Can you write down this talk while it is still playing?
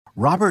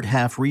Robert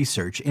Half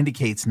research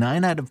indicates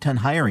 9 out of 10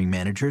 hiring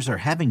managers are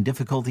having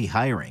difficulty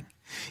hiring.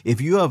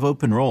 If you have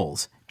open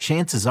roles,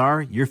 chances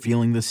are you're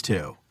feeling this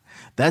too.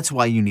 That's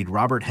why you need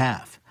Robert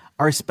Half.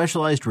 Our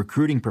specialized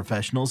recruiting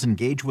professionals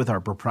engage with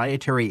our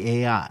proprietary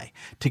AI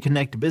to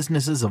connect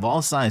businesses of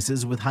all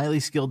sizes with highly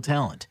skilled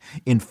talent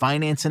in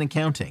finance and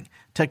accounting,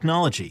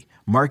 technology,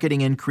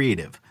 marketing and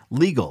creative,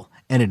 legal,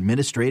 and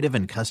administrative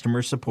and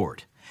customer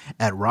support.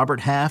 At Robert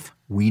Half,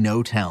 we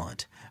know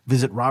talent.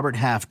 Visit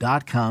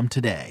roberthalf.com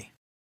today.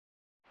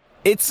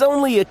 It's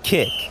only a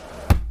kick,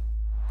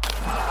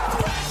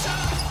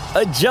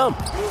 a jump,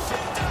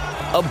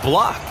 a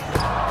block.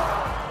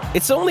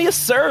 It's only a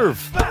serve.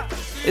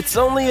 It's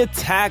only a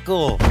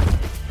tackle,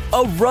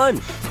 a run.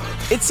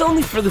 It's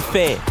only for the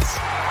fans.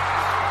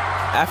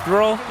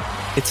 After all,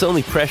 it's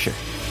only pressure.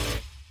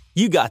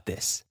 You got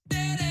this.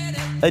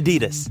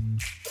 Adidas.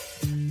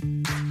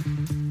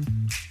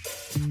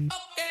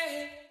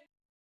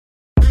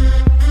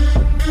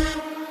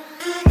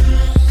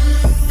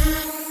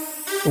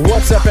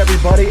 What's up,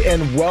 everybody,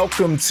 and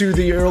welcome to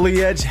the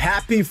Early Edge.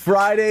 Happy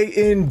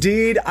Friday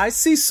indeed. I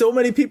see so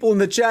many people in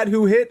the chat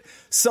who hit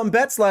some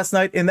bets last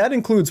night, and that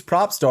includes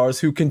Prop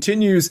Stars, who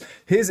continues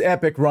his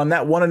epic run.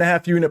 That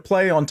 1.5 unit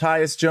play on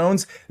Tyus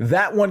Jones,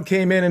 that one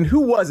came in, and who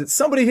was it?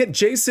 Somebody hit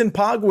Jason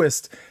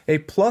Pogwist, a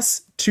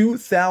plus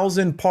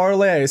 2,000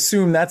 parlay. I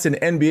assume that's an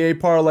NBA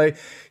parlay.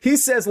 He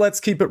says, let's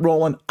keep it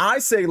rolling. I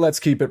say, let's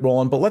keep it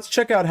rolling, but let's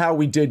check out how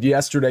we did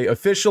yesterday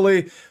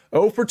officially.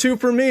 0 for 2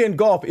 for me in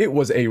golf. It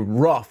was a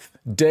rough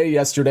day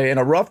yesterday and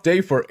a rough day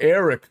for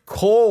Eric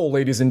Cole,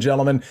 ladies and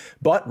gentlemen.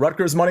 But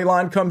Rutgers money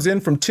line comes in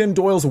from Tim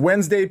Doyle's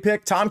Wednesday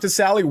pick. Tom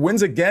Casale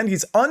wins again.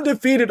 He's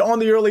undefeated on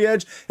the Early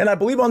Edge, and I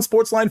believe on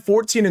Sportsline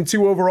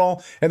 14-2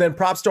 overall. And then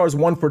Prop Stars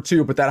 1 for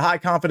 2. But that high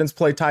confidence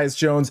play, Tyus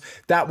Jones,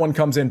 that one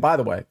comes in. By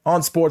the way, on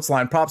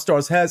Sportsline, Prop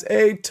Stars has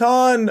a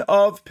ton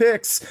of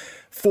picks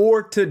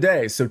for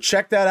today. So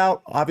check that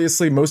out.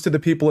 Obviously, most of the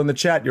people in the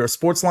chat, you're a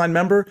Sportsline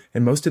member,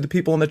 and most of the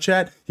people in the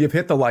chat, you've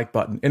hit the like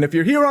button. And if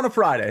you're here on a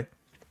Friday,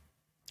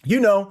 you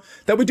know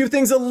that we do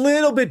things a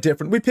little bit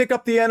different. We pick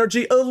up the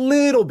energy a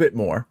little bit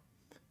more.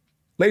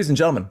 Ladies and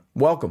gentlemen,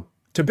 welcome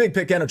to Big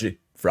Pick Energy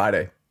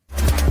Friday.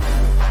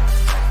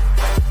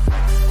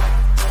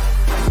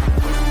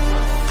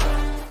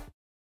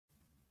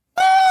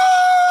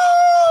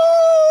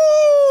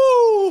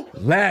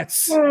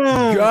 Let's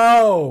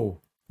go.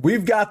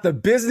 We've got the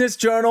Business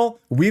Journal,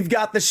 we've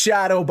got the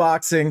shadow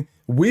boxing,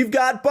 we've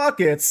got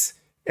buckets,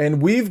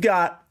 and we've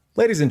got,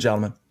 ladies and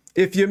gentlemen,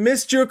 if you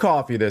missed your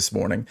coffee this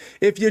morning,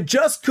 if you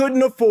just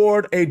couldn't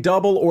afford a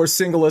double or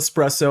single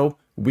espresso,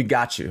 we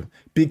got you,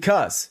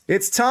 because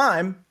it's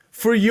time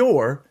for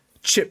your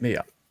Chip Me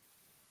Up.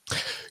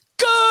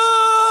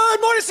 Good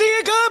morning,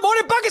 Sia. Good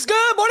morning, Buckets.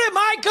 Good morning,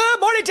 Mike. Good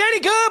morning, Danny.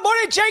 Good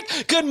morning,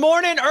 Jake. Good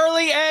morning,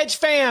 Early Edge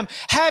fam.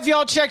 Have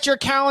y'all checked your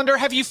calendar?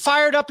 Have you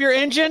fired up your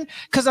engine?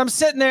 Because I'm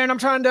sitting there and I'm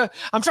trying to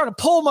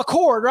pull my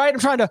cord, right? I'm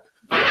trying to.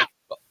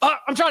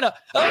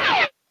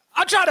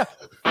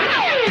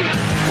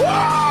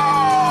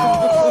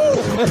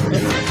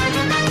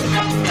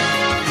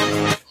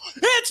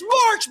 It's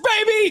March,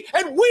 baby,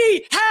 and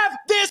we have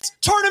this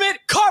tournament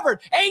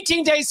covered.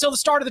 18 days till the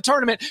start of the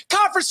tournament.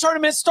 Conference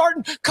tournament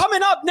starting,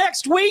 coming up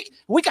next week.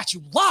 We got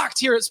you locked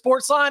here at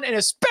Sportsline, and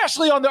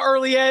especially on the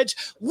Early Edge.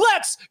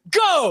 Let's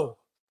go.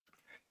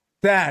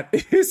 That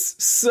is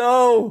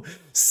so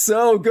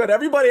good.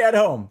 Everybody at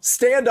home,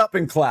 stand up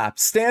and clap,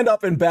 stand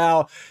up and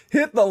bow,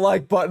 hit the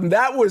like button.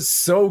 That was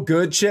so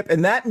good, Chip.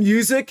 And that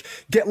music,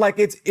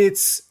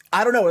 it's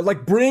I don't know, it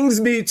like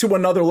brings me to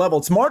another level.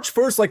 It's March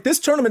 1st. Like this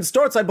tournament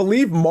starts, I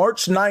believe,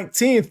 March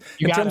 19th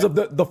in terms of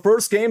the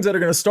first games that are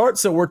going to start.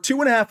 So we're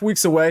 2.5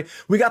 weeks away.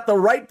 We got the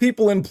right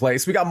people in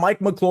place. We got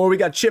Mike McClure. We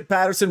got Chip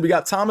Patterson. We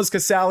got Thomas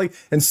Casale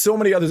and so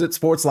many others at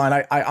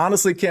Sportsline. I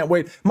honestly can't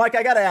wait. Mike,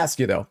 I got to ask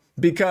you, though,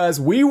 because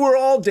we were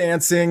all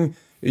dancing.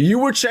 You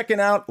were checking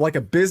out like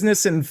a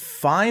business and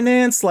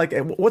finance. Like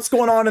what's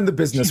going on in the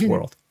business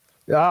world?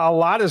 A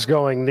lot is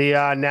going. The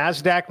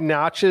NASDAQ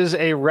notches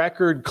a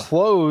record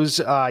close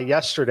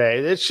yesterday.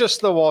 It's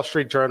just the Wall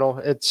Street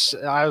Journal.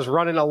 I was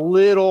running a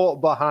little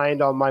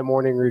behind on my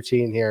morning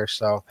routine here.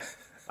 So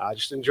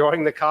just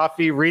enjoying the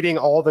coffee, reading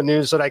all the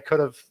news that I could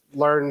have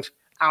learned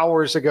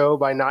hours ago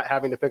by not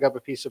having to pick up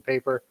a piece of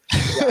paper.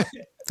 Yeah,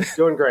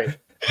 doing great.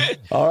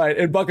 All right,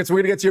 and Buckets, we're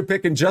going to get to your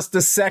pick in just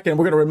a second.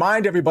 We're going to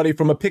remind everybody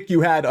from a pick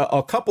you had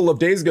a couple of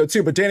days ago,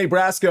 too. But Danny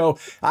Brasco,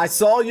 I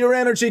saw your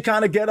energy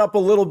kind of get up a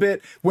little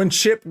bit when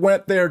Chip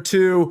went there,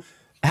 too.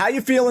 How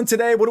you feeling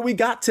today? What do we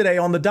got today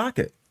on the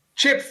docket?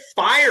 Chip,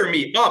 fire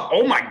me up.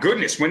 Oh, my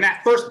goodness. When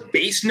that first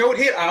bass note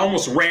hit, I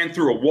almost ran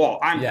through a wall.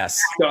 I'm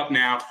up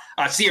now.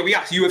 See, we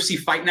got UFC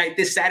Fight Night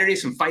this Saturday,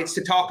 some fights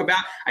to talk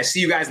about. I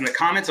see you guys in the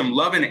comments. I'm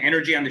loving the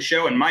energy on the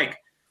show. And, Mike,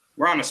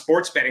 we're on a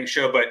sports betting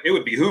show, but it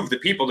would behoove the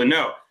people to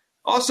know.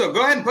 Also,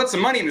 go ahead and put some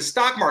money in the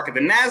stock market.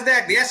 The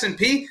NASDAQ, the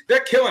S&P,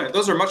 they're killing it.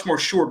 Those are much more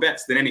sure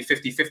bets than any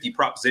 50-50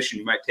 proposition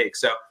you might take.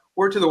 So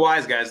word to the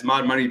wise, guys,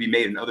 mod money to be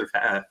made in other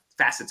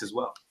facets as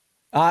well.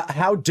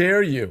 How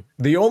dare you?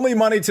 The only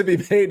money to be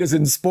paid is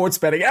in sports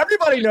betting.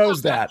 Everybody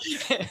knows that.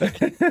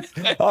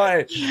 All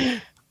right.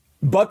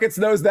 Buckets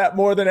knows that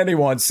more than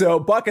anyone. So,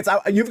 Buckets,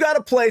 you've got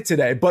a play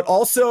today, but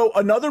also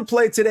another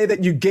play today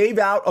that you gave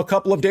out a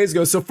couple of days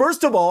ago. So,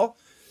 first of all,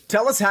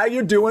 tell us how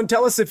you're doing.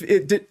 Tell us if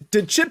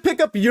did Chip pick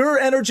up your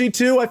energy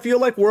too? I feel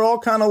like we're all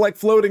kind of like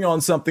floating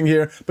on something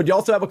here, but you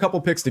also have a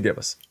couple picks to give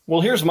us. Well,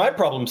 here's my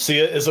problem,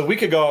 Sia, is a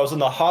week ago I was in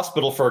the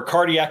hospital for a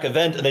cardiac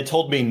event and they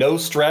told me no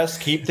stress,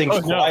 keep things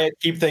quiet,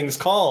 keep things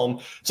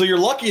calm. So you're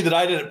lucky that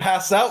I didn't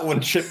pass out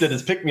when Chip did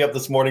his pick me up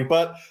this morning,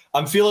 but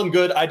I'm feeling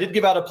good. I did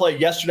give out a play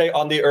yesterday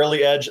on the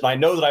early edge, and I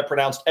know that I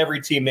pronounced every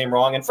team name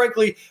wrong. And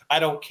frankly, I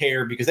don't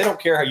care because they don't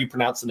care how you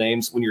pronounce the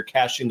names when you're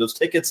cashing those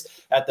tickets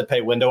at the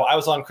pay window. I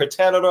was on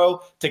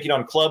Cretero, taking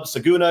on Club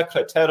Saguna,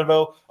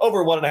 Cretero,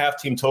 over 1.5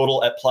 team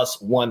total at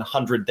plus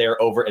 100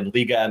 there over in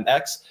Liga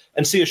MX.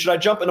 And Sia, should I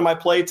jump into my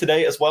play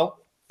today as well?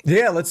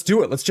 Yeah, let's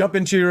do it. Let's jump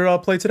into your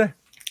play today.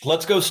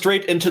 Let's go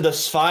straight into the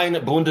Svein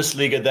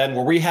Bundesliga then,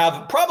 where we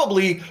have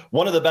probably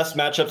one of the best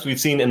matchups we've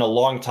seen in a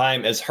long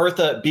time, as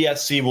Hertha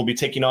BSC will be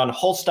taking on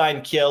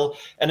Holstein Kiel.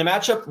 And a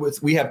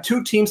matchup we have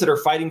two teams that are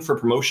fighting for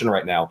promotion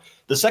right now.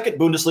 The second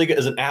Bundesliga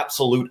is an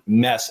absolute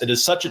mess. It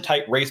is such a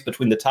tight race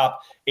between the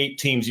top 8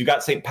 teams. You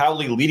got St.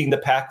 Pauli leading the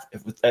pack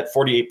at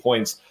 48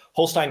 points.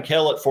 Holstein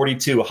Kiel at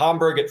 42,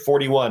 Hamburg at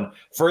 41,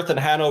 Fürth and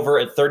Hanover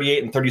at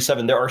 38 and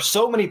 37. There are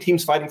so many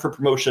teams fighting for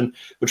promotion,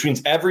 which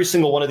means every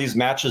single one of these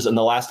matches in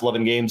the last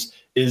 11 games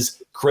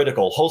is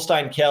critical.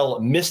 Holstein Kiel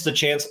missed the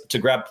chance to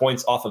grab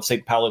points off of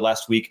St. Pauli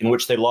last week, in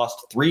which they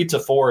lost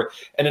 3-4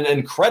 in an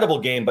incredible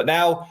game. But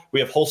now we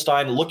have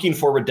Holstein looking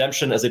for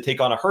redemption as they take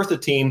on a Hertha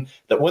team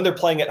that when they're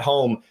playing at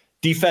home,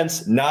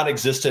 defense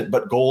non-existent,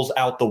 but goals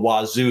out the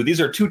wazoo. These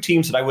are two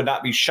teams that I would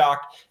not be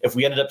shocked if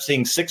we ended up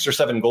seeing 6 or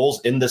 7 goals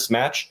in this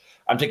match.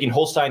 I'm taking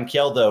Holstein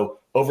Kiel, though,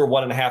 over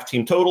 1.5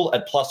 team total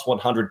at plus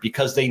 100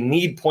 because they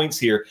need points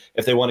here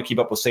if they want to keep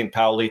up with St.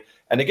 Pauli.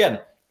 And again,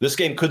 this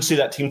game could see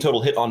that team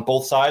total hit on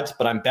both sides,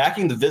 but I'm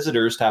backing the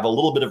visitors to have a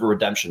little bit of a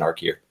redemption arc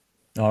here.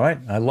 All right.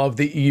 I love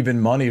the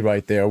even money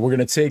right there. We're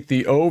going to take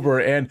the over,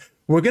 and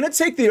we're going to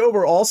take the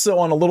over also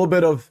on a little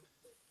bit of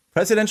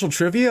presidential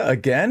trivia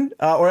again,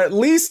 or at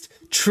least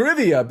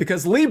trivia,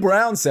 because Lee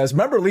Brown says,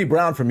 remember Lee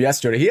Brown from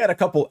yesterday? He had a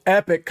couple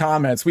epic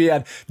comments. We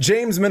had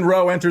James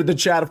Monroe entered the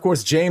chat. Of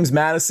course, James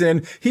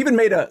Madison. He even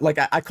made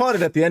I caught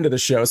it at the end of the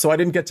show, so I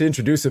didn't get to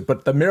introduce it,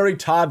 but the Mary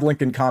Todd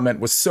Lincoln comment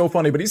was so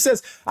funny. But he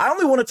says, I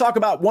only want to talk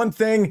about one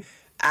thing.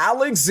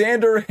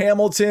 Alexander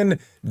Hamilton,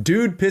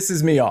 dude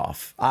pisses me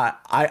off.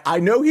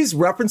 I know he's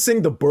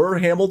referencing the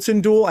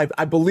Burr-Hamilton duel.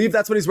 I believe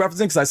that's what he's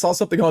referencing because I saw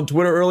something on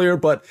Twitter earlier,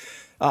 but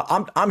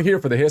I'm here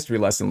for the history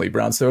lesson, Lee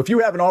Brown. So if you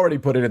haven't already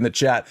put it in the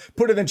chat,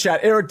 put it in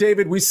chat. Eric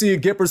David, we see you.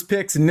 Gippers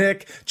Picks,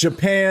 Nick,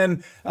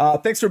 Japan.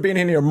 Thanks for being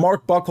in here.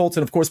 Mark Buckholz,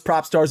 and of course,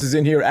 Prop Stars is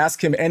in here.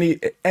 Ask him any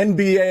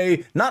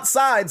NBA, not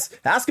sides.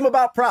 Ask him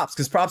about props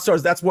because Prop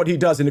Stars, that's what he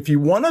does. And if you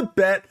want to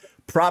bet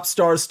Prop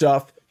Stars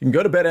stuff, you can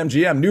go to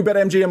BetMGM. New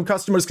BetMGM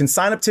customers can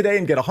sign up today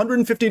and get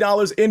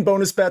 $150 in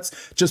bonus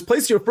bets. Just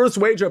place your first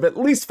wager of at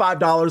least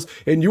 $5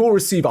 and you will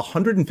receive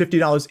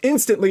 $150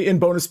 instantly in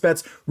bonus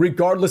bets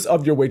regardless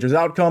of your wager's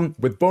outcome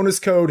with bonus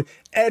code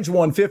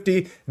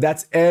EDGE150.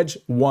 That's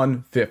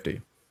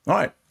EDGE150. All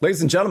right,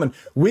 ladies and gentlemen,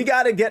 we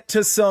got to get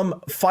to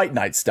some fight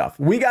night stuff.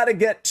 We got to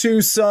get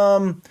to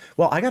some,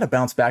 well, I got to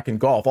bounce back in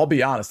golf. I'll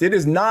be honest. It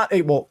is not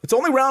it's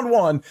only round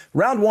one.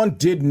 Round one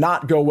did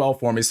not go well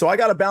for me. So I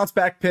got a bounce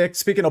back pick.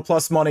 Speaking of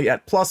plus money,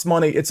 at plus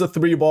money, it's a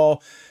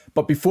 3-ball.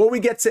 But before we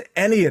get to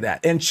any of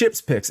that and Chip's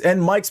picks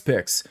and Mike's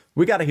picks,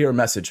 we got to hear a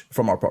message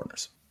from our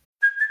partners.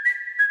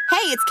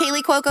 Hey, it's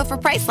Kaylee Cuoco for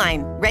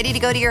Priceline. Ready to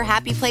go to your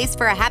happy place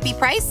for a happy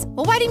price?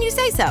 Well, why didn't you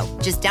say so?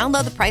 Just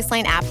download the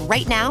Priceline app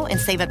right now and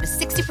save up to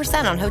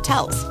 60% on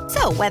hotels.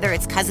 So whether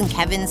it's Cousin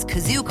Kevin's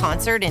Kazoo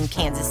Concert in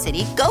Kansas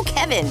City, go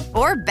Kevin,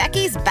 or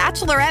Becky's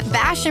Bachelorette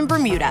Bash in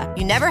Bermuda,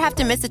 you never have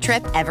to miss a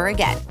trip ever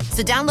again.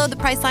 So download the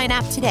Priceline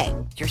app today.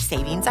 Your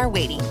savings are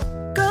waiting.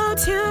 Go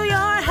to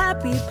your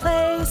happy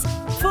place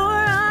for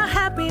a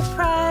happy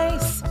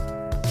price.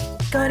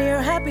 Go to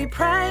your happy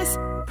price,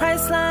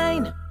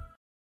 Priceline.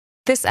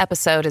 This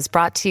episode is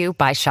brought to you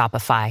by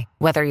Shopify.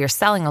 Whether you're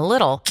selling a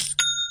little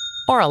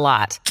or a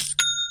lot,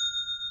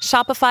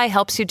 Shopify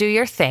helps you do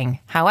your thing,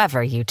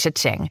 however you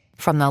cha-ching.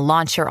 From the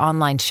launch your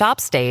online shop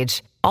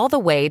stage, all the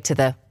way to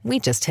the we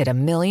just hit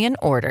 1 million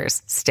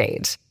orders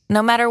stage.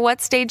 No matter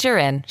what stage you're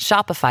in,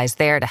 Shopify's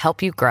there to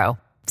help you grow.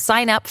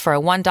 Sign up for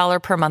a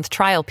 $1 per month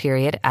trial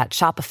period at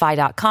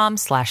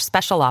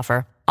shopify.com/special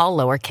offer, all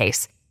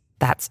lowercase.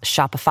 That's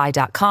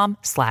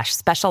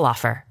shopify.com/special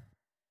offer.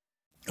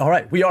 All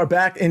right, we are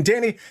back. And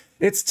Danny,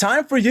 it's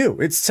time for you.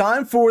 It's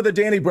time for the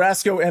Danny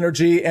Brasco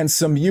energy and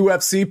some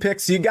UFC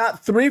picks. You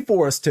got 3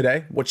 for us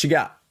today. What you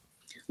got?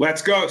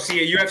 Let's go. See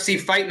a UFC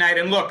fight night.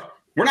 And look,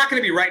 We're not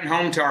going to be writing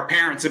home to our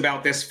parents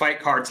about this fight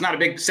card. It's not a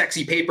big,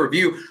 sexy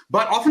pay-per-view,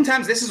 but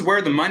oftentimes this is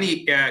where the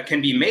money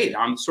can be made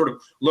on sort of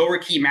lower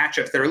key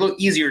matchups that are a little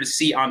easier to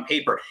see on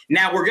paper.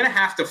 Now, we're going to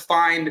have to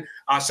find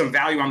some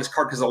value on this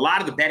card because a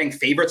lot of the betting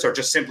favorites are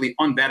just simply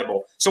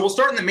unbettable. So we'll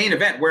start in the main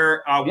event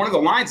where one of the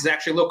lines is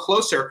actually a little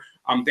closer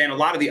than a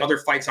lot of the other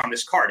fights on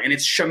this card. And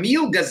it's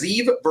Shamil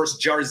Gaziev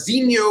versus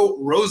Jairzinho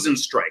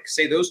Rozenstruik.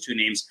 Say those two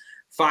names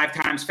 5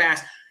 times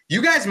fast.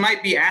 You guys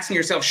might be asking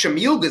yourself,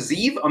 Shamil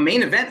Gaziev, a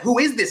main event? Who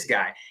is this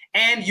guy?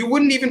 And you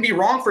wouldn't even be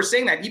wrong for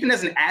saying that, even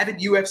as an avid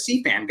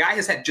UFC fan. Guy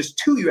has had just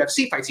 2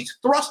 UFC fights. He's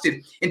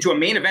thrusted into a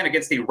main event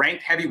against a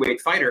ranked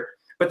heavyweight fighter.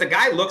 But the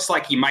guy looks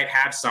like he might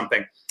have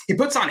something. He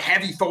puts on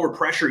heavy forward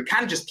pressure. He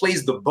kind of just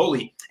plays the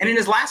bully. And in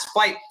his last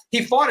fight,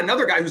 he fought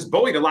another guy who's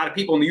bullied a lot of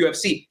people in the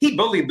UFC. He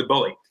bullied the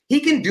bully. He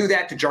can do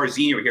that to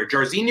Jairzinho here.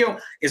 Jairzinho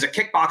is a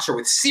kickboxer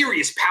with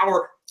serious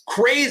power,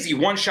 crazy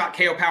one-shot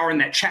KO power in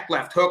that check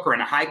left hook or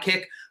in a high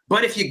kick.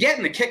 But if you get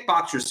in the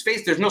kickboxer's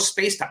face, there's no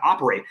space to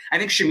operate. I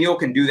think Shamil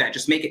can do that,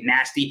 just make it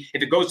nasty.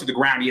 If it goes to the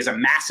ground, he has a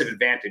massive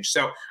advantage.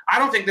 So I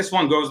don't think this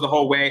one goes the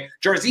whole way.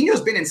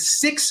 Jairzinho's been in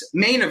 6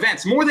 main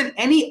events, more than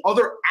any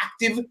other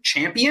active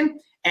champion,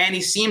 and he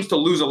seems to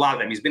lose a lot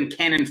of them. He's been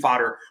cannon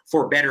fodder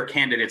for better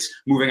candidates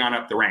moving on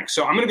up the ranks.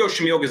 So I'm going to go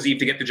Shamil Gaziev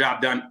to get the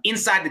job done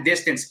inside the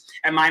distance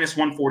at minus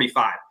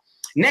 145.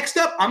 Next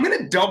up, I'm going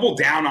to double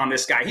down on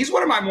this guy. He's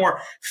one of my more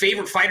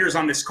favorite fighters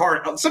on this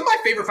card. Some of my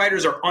favorite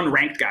fighters are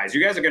unranked guys.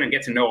 You guys are going to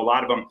get to know a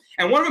lot of them.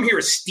 And one of them here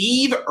is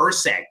Steve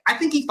Erceg. I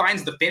think he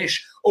finds the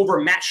finish over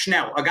Matt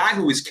Schnell, a guy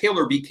who is kill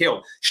or be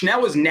killed.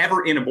 Schnell is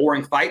never in a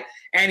boring fight,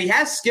 and he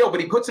has skill, but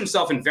he puts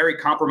himself in very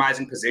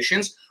compromising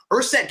positions.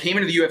 Erceg came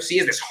into the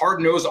UFC as this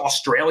hard-nosed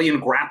Australian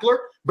grappler,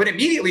 but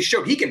immediately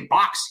showed he can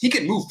box, he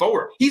can move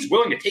forward. He's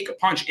willing to take a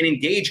punch and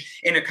engage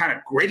in a kind of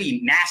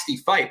gritty, nasty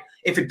fight.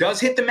 If it does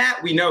hit the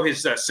mat, we know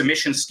his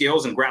submission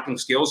skills and grappling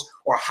skills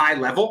are high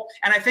level.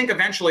 And I think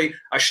eventually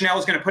Schnell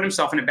is going to put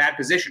himself in a bad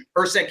position.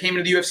 Erceg came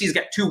into the UFC, he's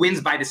got 2 wins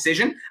by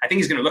decision. I think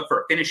he's going to look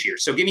for a finish here.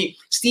 So give me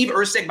Steve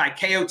Erceg by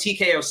KO,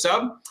 TKO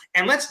sub.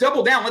 And let's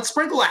double down. Let's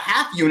sprinkle a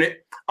half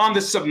unit on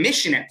the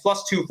submission at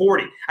plus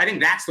 240. I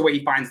think that's the way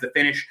he finds the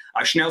finish.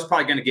 Schnell's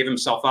probably going to give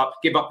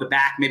up the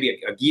back, maybe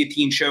a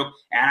guillotine choke.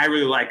 And I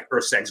really like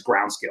Erceg's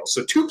ground skills.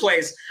 So 2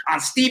 plays on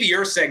Stevie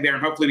Erceg there,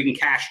 and hopefully we can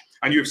cash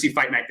on UFC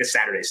Fight Night this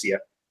Saturday. See ya.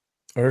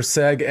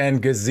 Erceg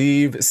and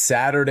Gaziev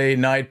Saturday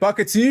night.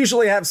 Buckets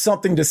usually have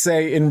something to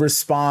say in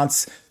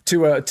response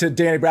to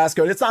Danny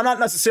Brasco. I'm not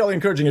necessarily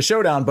encouraging a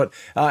showdown, but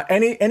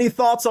any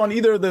thoughts on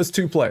either of those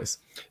 2 plays?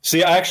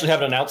 See, I actually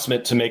have an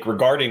announcement to make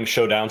regarding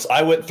showdowns.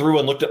 I went through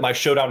and looked at my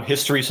showdown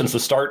history since the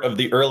start of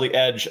the early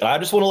edge, and I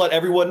just want to let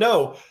everyone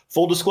know,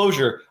 full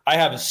disclosure, I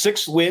have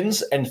 6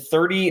 wins and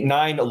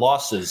 39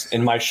 losses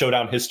in my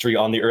showdown history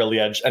on the early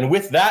edge. And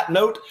with that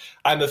note,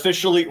 I'm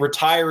officially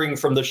retiring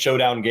from the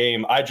showdown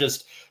game. I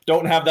just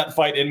don't have that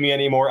fight in me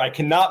anymore. I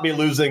cannot be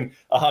losing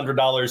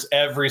 $100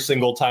 every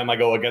single time I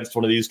go against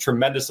one of these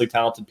tremendously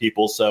talented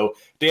people. So,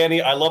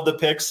 Danny, I love the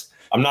picks.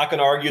 I'm not going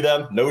to argue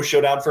them. No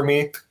showdown for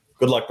me.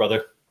 Good luck,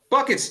 brother.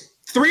 Buckets,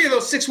 3 of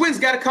those 6 wins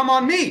got to come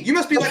on me. You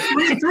must be like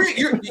 3-3.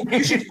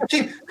 You should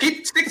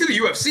stick to the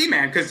UFC,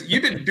 man, because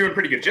you've been doing a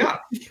pretty good job.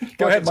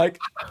 Go ahead, Mike.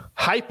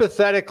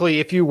 Hypothetically,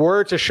 if you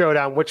were to show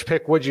down, which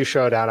pick would you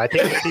show down? I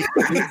think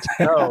people need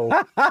to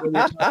know when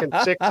you're talking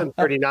 6 and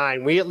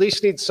 39. We at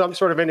least need some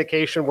sort of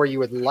indication where you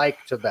would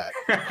like to bet.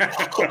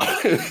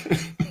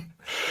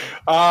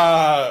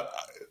 I'll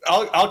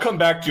come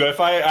back to you. If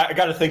I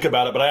got to think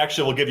about it, but I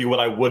actually will give you what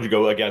I would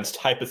go against,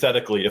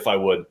 hypothetically, if I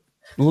would.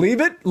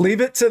 Leave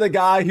it to the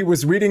guy who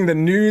was reading the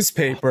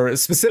newspaper,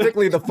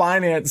 specifically the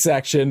finance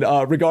section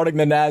regarding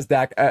the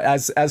NASDAQ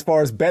as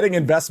far as betting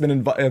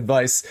investment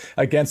advice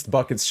against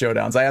Buckets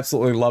showdowns. I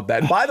absolutely love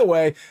that. And by the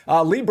way,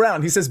 Lee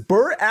Brown, he says,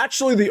 Burr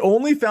actually the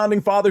only founding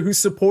father who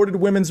supported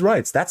women's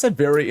rights. That's a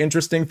very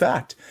interesting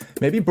fact.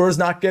 Maybe Burr's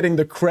not getting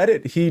the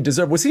credit he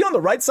deserved. Was he on the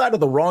right side or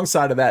the wrong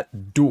side of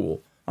that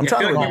duel? I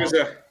feel like he was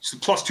a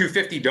plus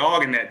 250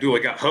 dog in that duel.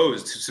 He got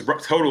hosed. It's a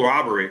total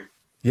robbery.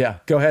 Yeah,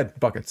 go ahead,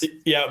 Buckets.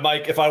 Yeah,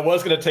 Mike, if I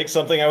was going to take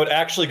something, I would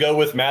actually go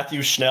with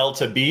Matthew Schnell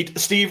to beat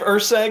Steve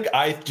Erceg.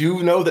 I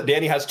do know that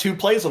Danny has 2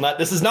 plays on that.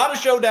 This is not a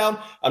showdown.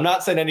 I'm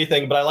not saying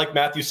anything, but I like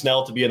Matthew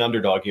Schnell to be an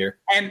underdog here.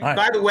 And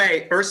by the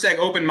way, Erceg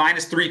opened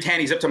minus 310.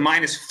 He's up to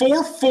minus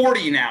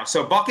 440 now.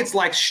 So Buckets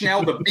like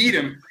Schnell to beat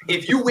him.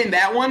 If you win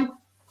that one,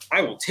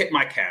 I will tip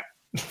my cap.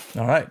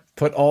 All right.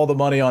 Put all the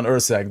money on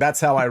Erceg. That's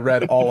how I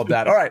read all of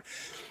that. All right.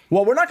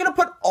 Well, we're not going to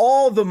put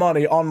all the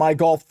money on my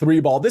golf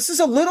 3-ball. This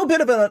is a little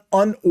bit of an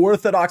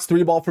unorthodox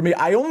 3-ball for me.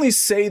 I only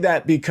say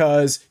that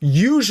because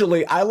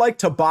usually I like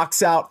to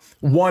box out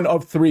one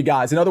of 3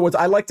 guys. In other words,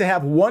 I like to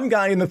have one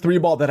guy in the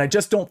 3-ball that I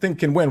just don't think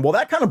can win. Well,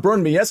 that kind of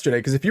burned me yesterday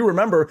because if you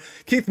remember,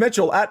 Keith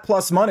Mitchell at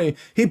plus money,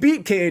 he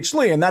beat KH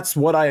Lee, and that's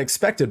what I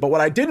expected. But what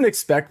I didn't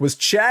expect was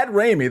Chad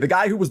Ramey, the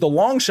guy who was the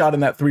long shot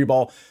in that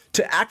 3-ball,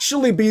 to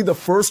actually be the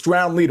first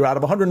round leader out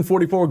of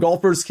 144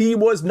 golfers. He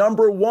was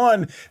number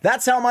 1.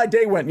 That's how my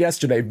day went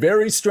yesterday.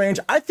 Very strange.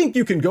 I think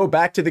you can go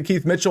back to the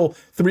Keith Mitchell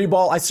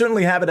 3-ball. I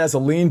certainly have it as a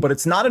lean, but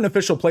it's not an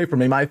official play for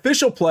me. My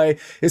official play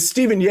is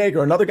Steven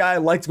Yeager, another guy I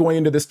liked going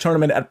into this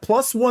tournament at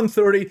plus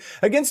 130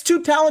 against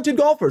 2 talented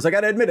golfers. I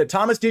got to admit it,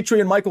 Thomas Dietrich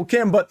and Michael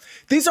Kim, but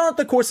these aren't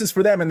the courses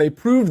for them, and they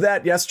proved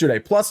that yesterday.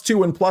 Plus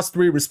 2 and plus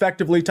 3,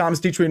 respectively, Thomas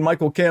Dietrich and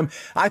Michael Kim.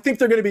 I think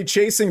they're going to be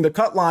chasing the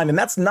cut line, and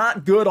that's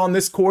not good on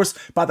this course.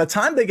 By the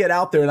time they get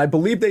out there, and I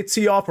believe they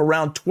tee off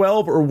around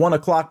 12 or 1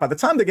 o'clock, by the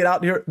time they get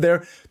out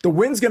there, the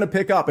wind's going to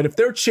pick up, and if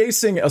they're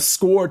chasing a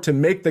score to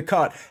make the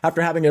cut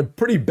after having a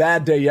pretty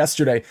bad day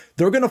yesterday,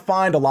 they're going to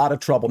find a lot of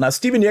trouble. Now,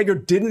 Steven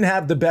Yeager didn't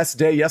have the best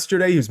day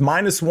yesterday. He was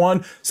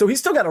 -1, so he's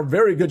still got a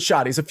very good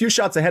shot. He's a few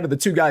shots ahead of the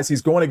 2 guys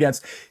he's going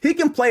against. He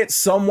can play it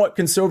somewhat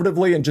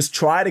conservatively and just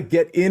try to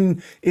get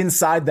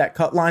inside that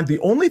cut line. The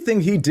only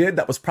thing he did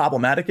that was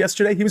problematic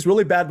yesterday, he was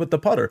really bad with the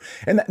putter.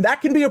 And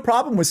that can be a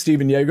problem with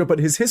Steven Yeager, but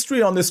his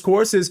history on this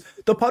course is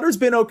the putter's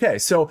been okay.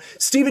 So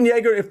Steven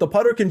Yeager, if the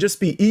putter can just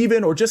be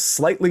even or just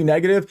slightly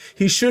negative,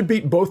 he should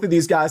beat both of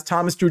these guys,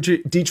 Thomas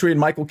Dietrich and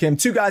Michael Kim,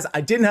 2 guys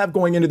I didn't have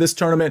going into this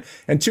tournament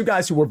and 2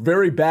 guys who were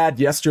very bad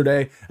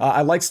yesterday.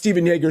 I like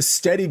Steven Yeager's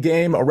steady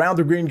game. Around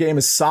the green game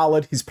is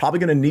solid. He's probably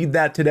going to need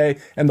that today,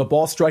 and the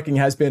ball striking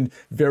has been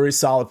very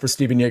solid for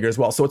Steven Yeager as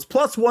well. So it's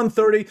plus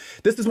 130.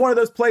 This is one of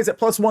those plays at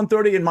plus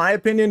 130, in my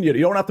opinion. You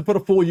don't have to put a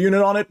full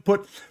unit on it.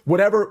 Put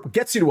whatever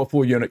gets you to a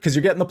full unit because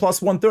you're getting the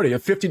plus 130.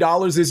 If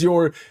 $50 is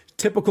your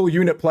typical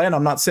unit play, and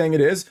I'm not saying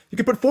it is, you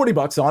can put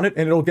 $40 on it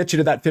and it'll get you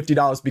to that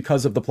 $50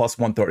 because of the plus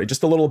 130.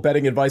 Just a little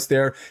betting advice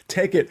there.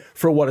 Take it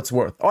for what it's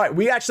worth. All right,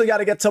 we actually got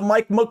to get to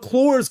Mike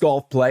McClure's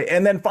golf play,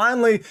 and then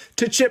finally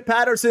to Chip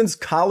Patterson's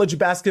college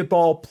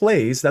basketball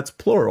plays. That's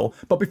plural.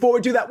 But before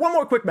we do that, one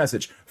more quick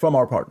message from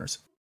our partners.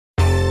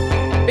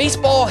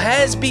 Baseball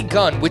has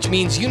begun, which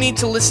means you need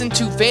to listen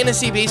to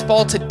Fantasy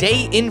Baseball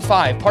Today in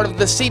 5, part of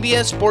the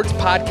CBS Sports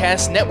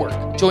Podcast Network.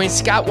 Join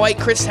Scott White,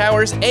 Chris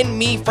Towers, and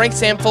me, Frank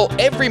Samfel,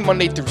 every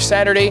Monday through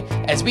Saturday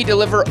as we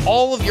deliver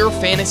all of your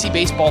fantasy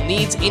baseball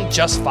needs in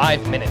just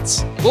 5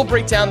 minutes. We'll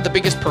break down the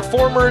biggest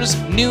performers,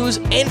 news,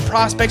 and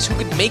prospects who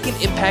could make an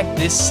impact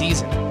this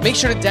season. Make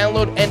sure to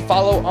download and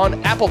follow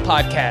on Apple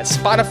Podcasts,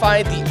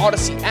 Spotify, the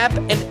Odyssey app,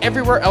 and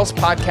everywhere else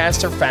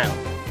podcasts are found.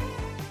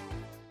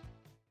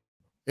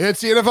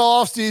 It's the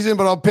NFL offseason,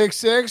 but on Pick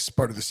 6,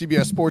 part of the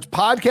CBS Sports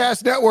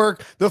Podcast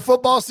Network, the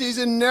football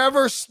season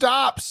never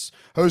stops.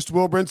 Host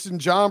Will Brinson,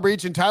 John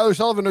Breach, and Tyler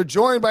Sullivan are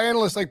joined by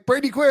analysts like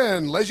Brady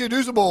Quinn, Lesia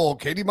Duzable,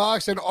 Katie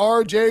Mox, and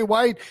RJ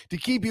White to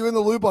keep you in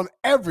the loop on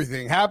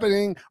everything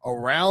happening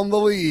around the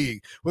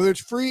league. Whether it's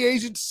free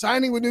agents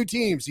signing with new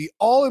teams, the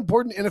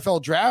all-important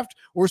NFL draft,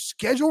 or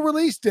schedule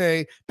release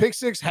day, Pick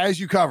 6 has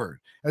you covered.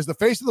 As the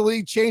face of the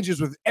league changes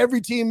with every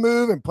team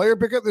move and player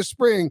pickup this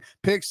spring,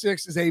 Pick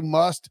 6 is a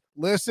must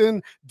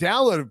listen.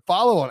 Download and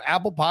follow on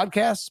Apple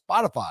Podcasts,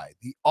 Spotify,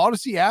 the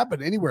Odyssey app,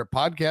 and anywhere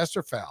podcasts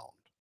are found.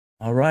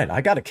 All right,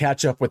 I got to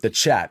catch up with the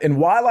chat. And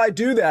while I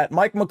do that,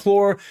 Mike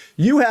McClure,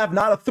 you have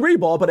not a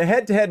 3-ball, but a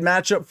head-to-head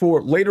matchup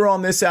for later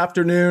on this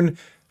afternoon.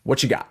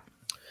 What you got?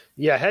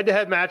 Yeah,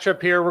 head-to-head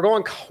matchup here. We're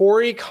going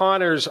Corey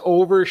Connors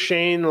over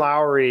Shane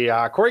Lowry.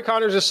 Corey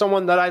Connors is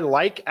someone that I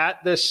like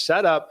at this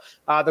setup.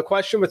 The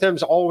question with him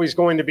is always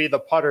going to be the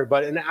putter,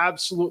 but an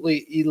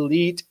absolutely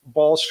elite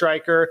ball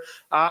striker.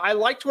 I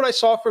liked what I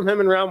saw from him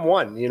in round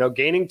 1,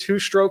 gaining 2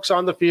 strokes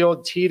on the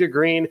field, tee to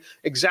green,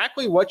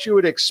 exactly what you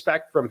would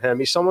expect from him.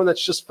 He's someone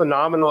that's just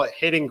phenomenal at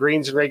hitting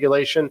greens in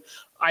regulation.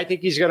 I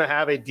think he's going to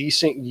have a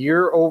decent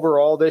year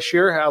overall this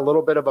year, a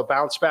little bit of a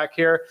bounce back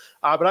here.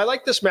 But I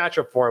like this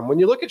matchup for him. When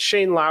you look at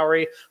Shane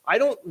Lowry, I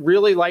don't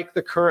really like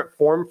the current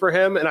form for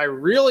him, and I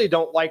really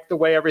don't like the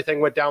way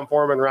everything went down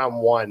for him in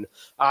round 1.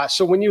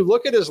 So when you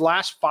look at his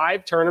last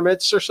 5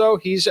 tournaments or so,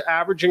 he's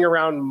averaging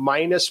around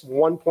minus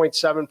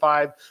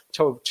 1.75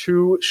 to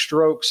 2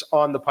 strokes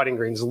on the putting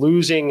greens,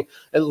 losing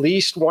at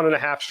least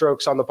 1.5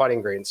 strokes on the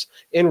putting greens.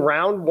 In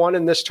round 1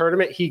 in this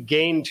tournament, he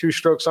gained 2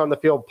 strokes on the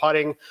field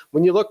putting.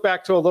 When you look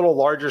back to a little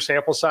larger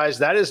sample size,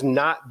 that has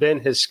not been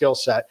his skill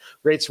set.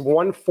 Rates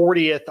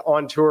 140th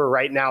on tour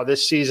right now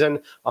this season,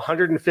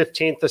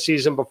 115th the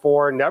season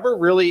before, never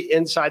really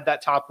inside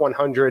that top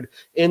 100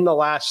 in the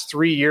last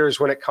 3 years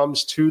when it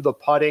comes to the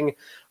putting.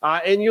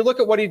 And you look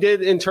at what he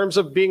did in terms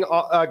of being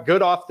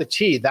good off the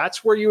tee.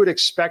 That's where you would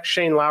expect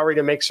Shane Lowry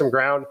to make some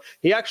ground.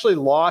 He actually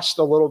lost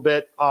a little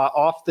bit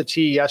off the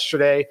tee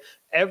yesterday.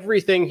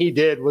 Everything he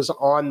did was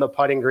on the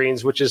putting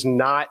greens, which is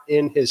not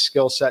in his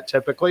skill set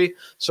typically.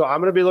 So I'm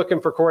going to be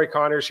looking for Corey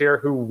Connors here,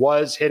 who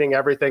was hitting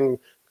everything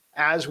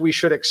as we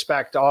should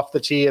expect off the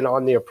tee and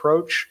on the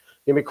approach.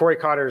 Give me Corey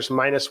Connors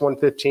minus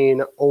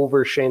 115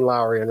 over Shane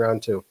Lowry in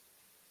round 2.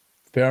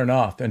 Fair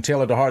enough. And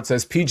Taylor DeHart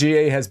says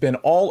PGA has been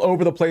all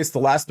over the place the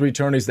last 3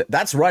 tourneys.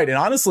 That's right. And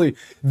honestly,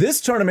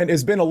 this tournament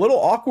has been a little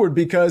awkward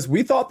because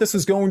we thought this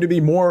was going to be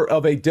more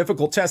of a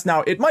difficult test.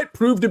 Now, it might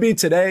prove to be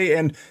today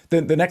and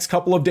the next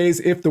couple of days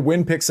if the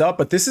wind picks up,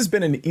 but this has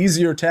been an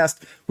easier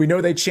test. We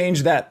know they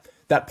changed that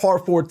that par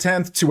 4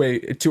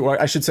 10th to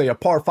I should say a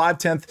par 5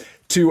 10th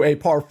to a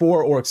par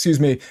 4, or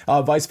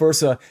vice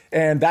versa.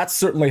 And that's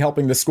certainly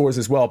helping the scores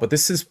as well. But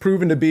this has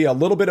proven to be a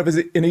little bit of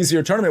an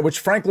easier tournament, which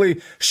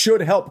frankly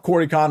should help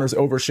Corey Connors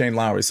over Shane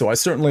Lowry. So I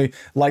certainly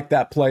like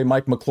that play,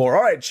 Mike McClure.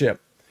 All right,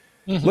 Chip.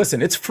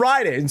 Listen, it's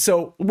Friday, and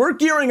so we're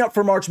gearing up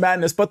for March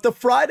Madness, but the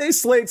Friday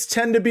slates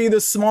tend to be the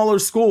smaller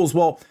schools.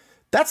 Well,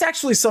 that's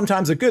actually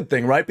sometimes a good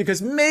thing, right?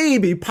 Because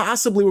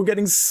possibly we're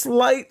getting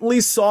slightly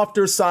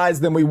softer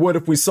sides than we would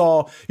if we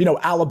saw,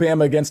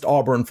 Alabama against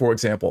Auburn, for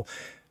example.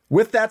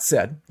 With that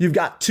said, you've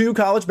got 2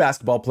 college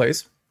basketball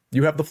plays.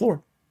 You have the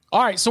floor.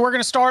 All right, so we're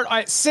going to start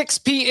at 6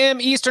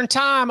 p.m. Eastern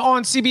time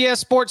on CBS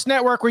Sports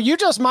Network, where you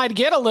just might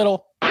get a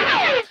little.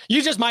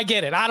 You just might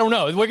get it. I don't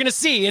know. We're going to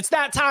see. It's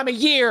that time of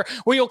year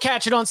where you'll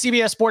catch it on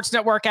CBS Sports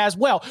Network as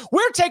well.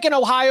 We're taking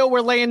Ohio.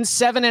 We're laying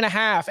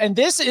 7.5. And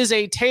this is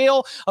a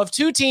tale of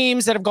 2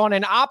 teams that have gone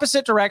in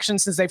opposite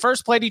directions since they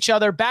first played each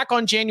other back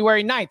on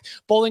January 9th.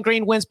 Bowling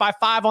Green wins by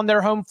 5 on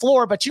their home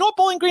floor. But you know what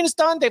Bowling Green has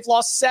done? They've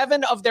lost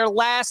 7 of their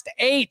last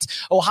 8.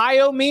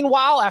 Ohio,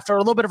 meanwhile, after a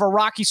little bit of a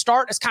rocky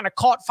start, has kind of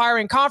caught fire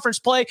in conference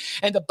play.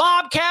 And the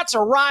Bobcats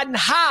are riding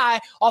high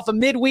off a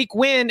midweek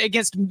win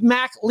against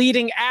MAC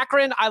leading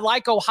Akron. I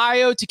like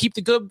Ohio to keep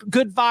the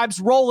good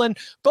vibes rolling.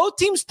 Both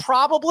teams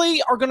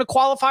probably are going to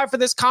qualify for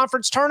this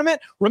conference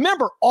tournament.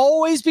 Remember,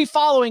 always be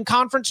following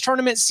conference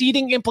tournament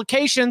seeding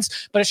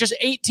implications, but it's just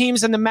 8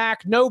 teams in the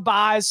MAC, no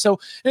buys. So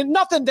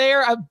nothing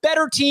there. A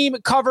better team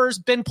covers,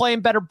 been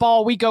playing better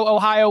ball. We go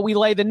Ohio. We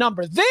lay the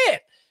number. Then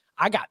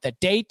I got the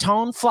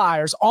Dayton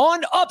Flyers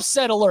on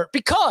upset alert,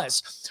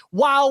 because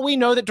while we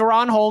know that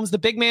Deron Holmes, the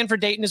big man for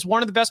Dayton, is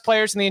one of the best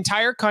players in the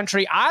entire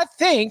country, I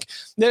think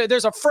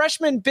there's a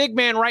freshman big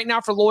man right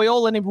now for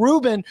Loyola named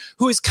Rubin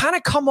who has kind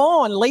of come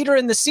on later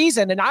in the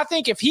season. And I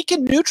think if he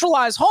can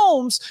neutralize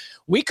Holmes,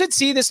 we could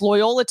see this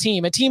Loyola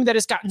team, a team that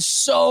has gotten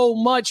so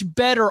much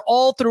better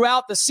all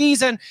throughout the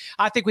season.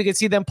 I think we could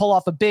see them pull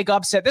off a big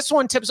upset. This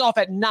one tips off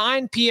at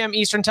 9 p.m.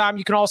 Eastern time.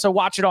 You can also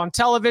watch it on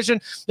television.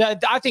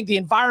 I think the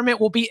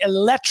environment will be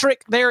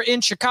electric there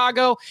in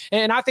Chicago.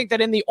 And I think that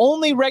in the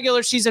only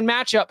regular season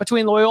matchup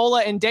between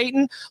Loyola and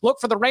Dayton, look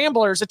for the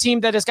Ramblers, a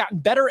team that has gotten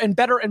better and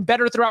better and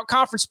better throughout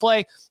conference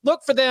play.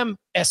 Look for them,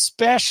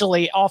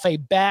 especially off a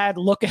bad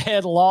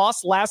look-ahead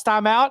loss last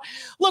time out.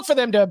 Look for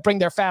them to bring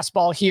their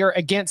fastball here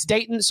against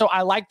Dayton. So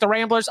I like the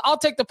Ramblers. I'll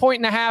take the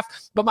 1.5,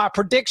 but my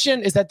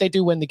prediction is that they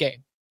do win the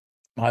game.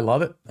 I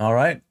love it. All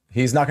right.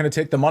 He's not going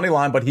to take the money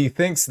line, but he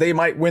thinks they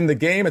might win the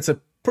game. It's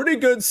a pretty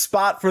good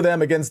spot for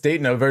them against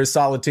Dayton, a very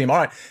solid team. All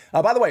right.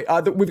 By the way,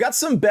 we've got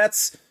some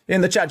bets in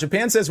the chat.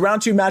 Japan says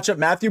round 2 matchup,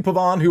 Matthew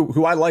Pavon,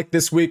 who I like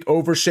this week,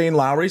 over Shane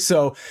Lowry.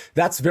 So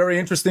that's very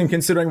interesting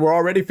considering we're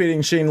already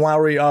feeding Shane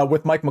Lowry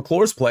with Mike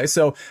McClure's play.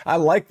 So I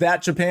like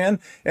that, Japan.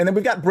 And then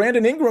we've got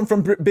Brandon Ingram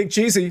from Big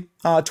Cheesy,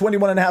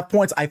 21.5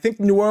 points. I think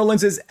New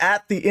Orleans is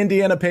at the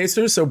Indiana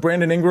Pacers. So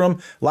Brandon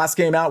Ingram, last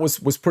game out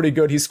was pretty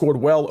good. He scored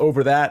well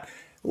over that.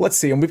 Let's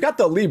see. And we've got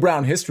the Lee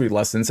Brown history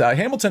lessons.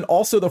 Hamilton,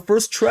 also the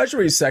first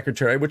Treasury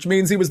Secretary, which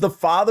means he was the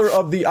father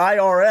of the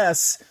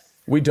IRS.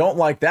 We don't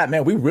like that,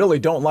 man. We really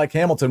don't like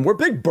Hamilton. We're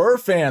big Burr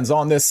fans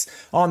on this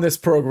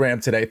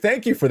program today.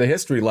 Thank you for the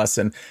history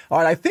lesson. All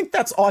right, I think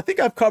that's all. I think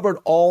I've covered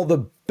all the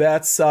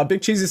bets.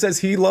 Big Cheesy says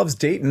he loves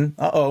Dayton.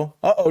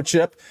 Uh-oh,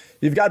 Chip.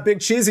 You've got Big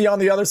Cheesy on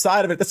the other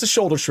side of it. That's a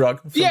shoulder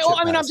shrug. Yeah, well,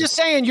 I mean, I'm just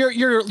saying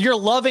you're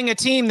loving a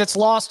team that's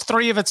lost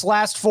 3 of its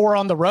last 4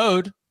 on the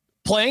road,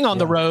 playing on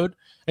the road.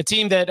 A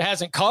team that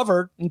hasn't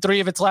covered in 3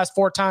 of its last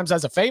 4 times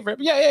as a favorite.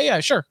 Yeah,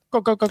 sure.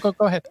 Go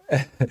ahead.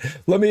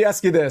 Let me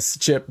ask you this,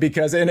 Chip,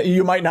 because and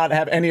you might not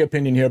have any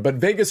opinion here, but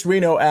Vegas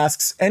Reno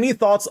asks, any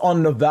thoughts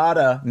on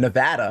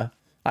Nevada?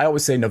 I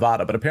always say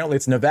Nevada, but apparently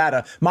it's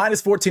Nevada,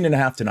 minus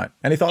 14.5 tonight.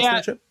 Any thoughts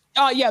there, Chip?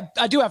 Yeah,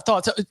 I do have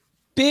thoughts.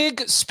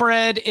 Big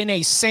spread in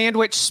a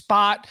sandwich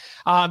spot.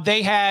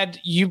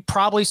 You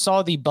probably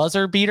saw the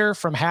buzzer beater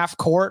from half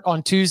court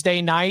on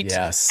Tuesday night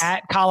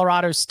at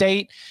Colorado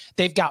State.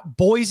 They've got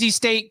Boise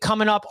State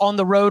coming up on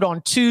the road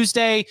on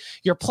Tuesday.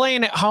 You're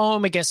playing at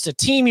home against a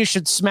team you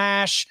should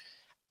smash.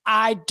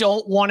 I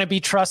don't want to be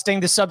trusting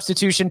the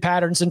substitution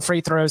patterns and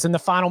free throws in the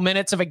final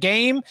minutes of a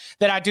game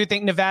that I do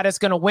think Nevada's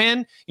going to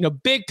win.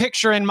 Big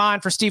picture in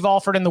mind for Steve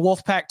Alford and the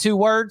Wolfpack, 2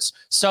 words.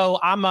 So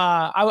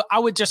I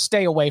would just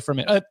stay away from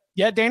it.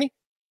 Yeah, Danny?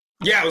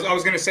 Yeah, I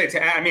was going to say,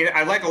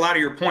 I like a lot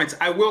of your points.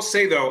 I will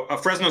say, though,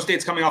 Fresno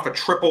State's coming off a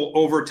triple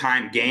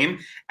overtime game.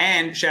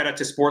 And shout out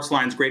to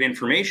Sportsline's great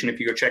information if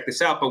you go check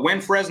this out. But when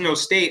Fresno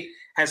State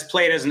has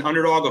played as an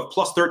underdog of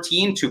plus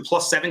 13 to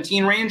plus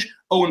 17 range,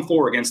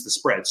 0-4 against the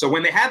spread. So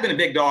when they have been a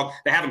big dog,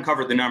 they haven't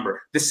covered the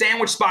number. The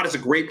sandwich spot is a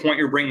great point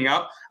you're bringing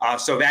up.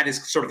 So that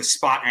is sort of the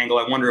spot angle.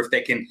 I wonder if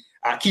they can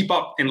keep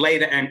up and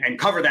and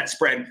cover that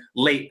spread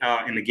late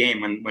in the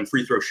game when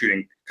free throw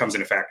shooting comes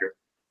into factor.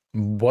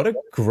 What a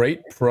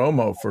great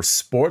promo for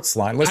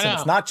Sportsline. Listen,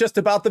 it's not just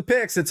about the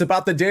picks. It's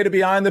about the data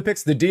behind the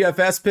picks, the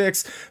DFS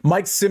picks,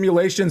 Mike's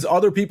simulations,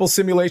 other people's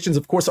simulations,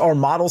 of course, our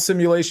model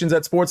simulations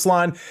at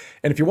Sportsline.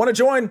 And if you want to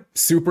join,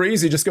 super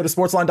easy. Just go to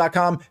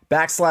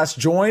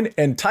sportsline.com/join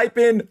and type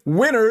in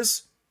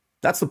winners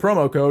That's the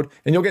promo code,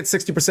 and you'll get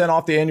 60%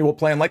 off the annual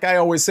plan. Like I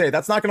always say,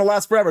 that's not going to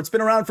last forever. It's been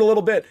around for a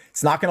little bit.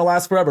 It's not going to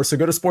last forever. So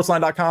go to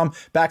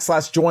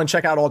sportsline.com/join.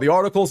 Check out all the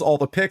articles, all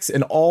the picks,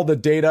 and all the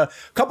data.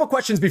 A couple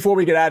questions before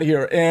we get out of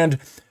here. And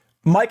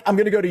Mike, I'm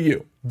going to go to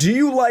you. Do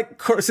you like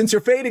Kirk, since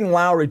you're fading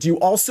Lowry, do you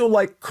also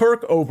like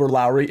Kirk over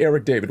Lowry?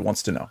 Eric David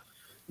wants to know.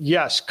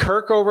 Yes,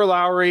 Kirk over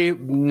Lowry,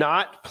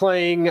 not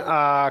playing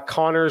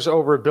Connors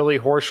over Billy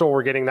Horschel.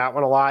 We're getting that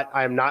one a lot.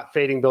 I am not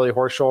fading Billy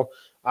Horschel.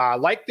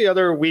 Like the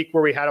other week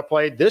where we had a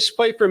play, this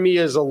play for me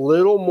is a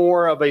little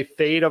more of a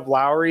fade of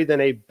Lowry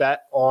than a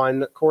bet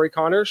on Corey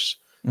Connors.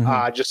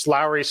 Just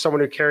Lowry is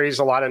someone who carries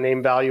a lot of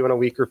name value in a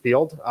weaker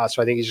field.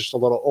 So I think he's just a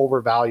little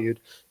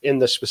overvalued in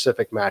the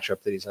specific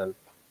matchup that he's in.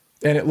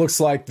 And it looks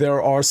like there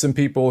are some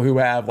people who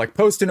have like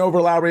Poston over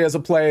Lowry as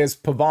a play, as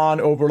Pavon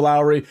over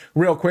Lowry.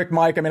 Real quick,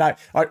 Mike. I mean,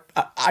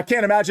 I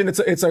can't imagine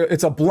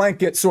it's a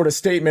blanket sort of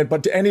statement,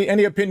 but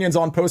any opinions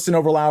on Poston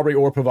over Lowry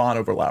or Pavon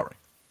over Lowry?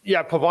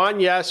 Yeah,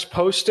 Pavon, yes.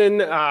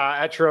 Poston,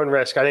 at your own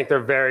risk. I think they're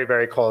very,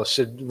 very close.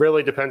 It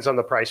really depends on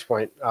the price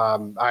point.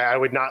 I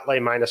would not lay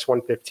minus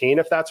 115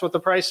 if that's what the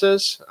price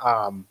is,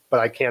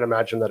 but I can't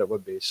imagine that it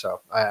would be.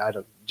 So I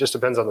don't. Just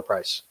depends on the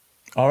price.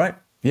 All right.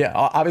 Yeah,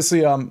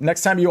 obviously, next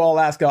time you all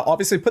ask,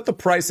 obviously put the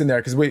price in there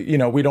because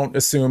we don't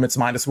assume it's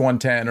minus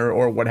 110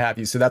 or what have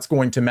you. So that's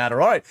going to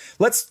matter. All right,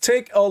 let's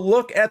take a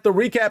look at the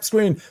recap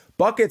screen.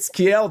 Buckets,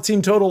 Kiel,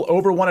 team total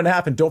over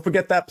 1.5. And don't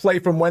forget that play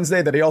from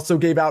Wednesday that he also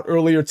gave out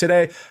earlier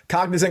today.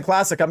 Cognizant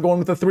Classic, I'm going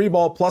with the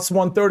 3-ball plus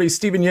 130.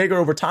 Steven Yeager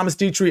over Thomas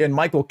Dietrich and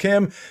Michael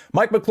Kim.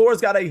 Mike McClure's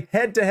got a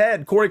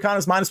head-to-head. Corey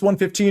Connors minus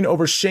 115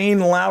 over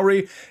Shane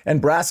Lowry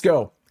and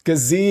Brasco.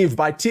 Gaziv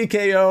by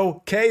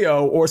TKO,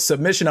 KO, or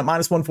submission at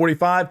minus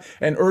 145,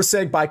 and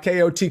Urseg by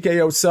KO,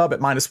 TKO sub at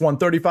minus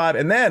 135,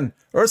 and then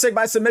Urseg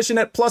by submission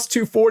at plus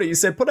 240. He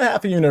said, put a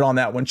half a unit on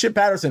that one. Chip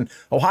Patterson,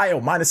 Ohio,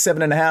 minus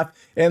 7.5,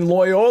 and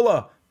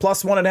Loyola,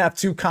 plus 1.5,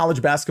 2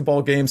 college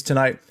basketball games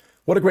tonight.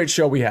 What a great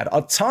show we had.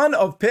 A ton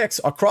of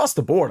picks across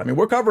the board. I mean,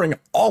 we're covering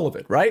all of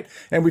it, right?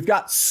 And we've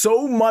got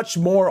so much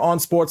more on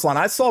Sportsline.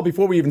 I saw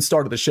before we even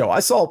started the show, I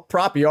saw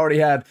Prop, he already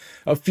had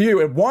a few.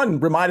 And one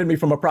reminded me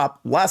from a prop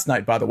last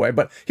night, by the way,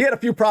 but he had a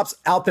few props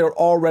out there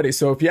already.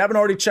 So if you haven't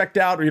already checked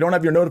out or you don't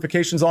have your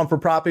notifications on for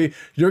Proppy,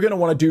 you're going to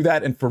want to do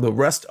that, and for the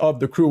rest of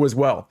the crew as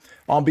well.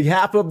 On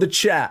behalf of the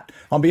chat,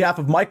 on behalf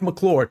of Mike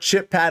McClure,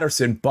 Chip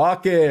Patterson,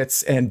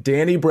 Buckets, and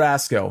Danny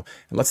Brasco,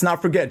 and let's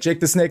not forget Jake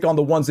the Snake on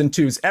the 1s and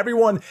 2s.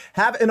 Everyone,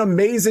 have an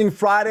amazing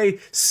Friday.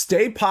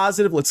 Stay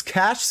positive. Let's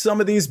cash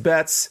some of these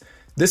bets.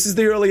 This is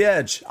the Early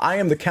Edge. I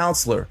am the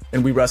counselor,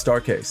 and we rest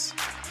our case.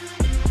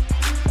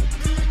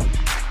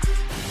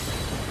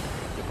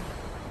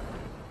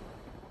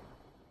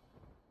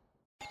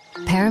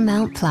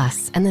 Paramount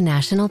Plus and the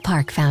National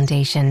Park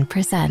Foundation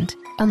present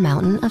A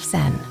Mountain of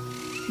Zen.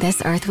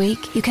 This Earth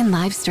Week, you can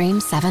live stream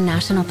 7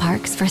 national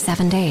parks for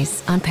 7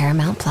 days on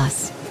Paramount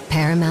Plus.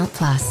 Paramount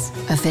Plus,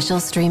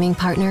 official streaming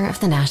partner of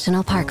the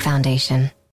National Park Foundation.